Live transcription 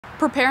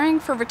Preparing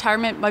for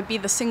retirement might be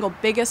the single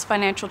biggest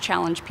financial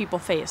challenge people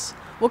face.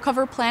 We'll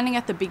cover planning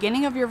at the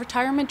beginning of your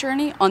retirement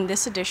journey on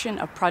this edition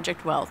of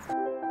Project Wealth.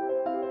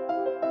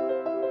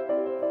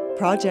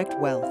 Project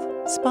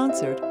Wealth,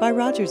 sponsored by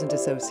Rogers &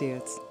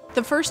 Associates.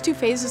 The first two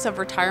phases of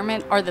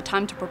retirement are the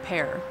time to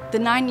prepare. The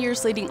 9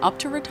 years leading up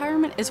to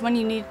retirement is when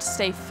you need to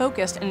stay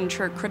focused and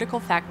ensure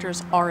critical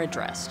factors are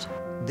addressed.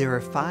 There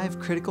are 5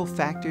 critical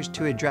factors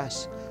to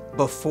address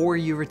before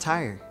you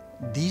retire.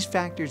 These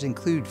factors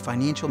include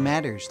financial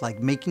matters like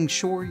making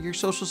sure your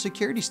Social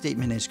Security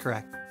statement is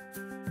correct,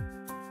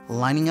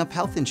 lining up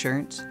health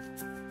insurance,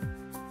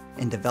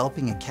 and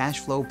developing a cash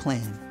flow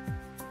plan.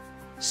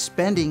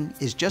 Spending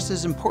is just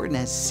as important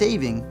as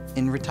saving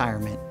in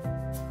retirement.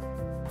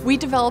 We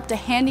developed a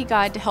handy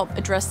guide to help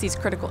address these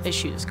critical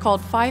issues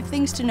called 5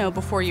 Things to Know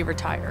Before You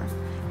Retire.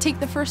 Take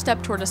the first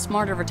step toward a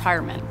smarter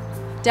retirement.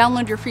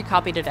 Download your free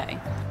copy today.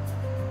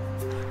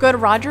 Go to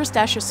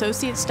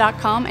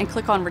rogers-associates.com and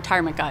click on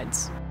Retirement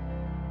Guides.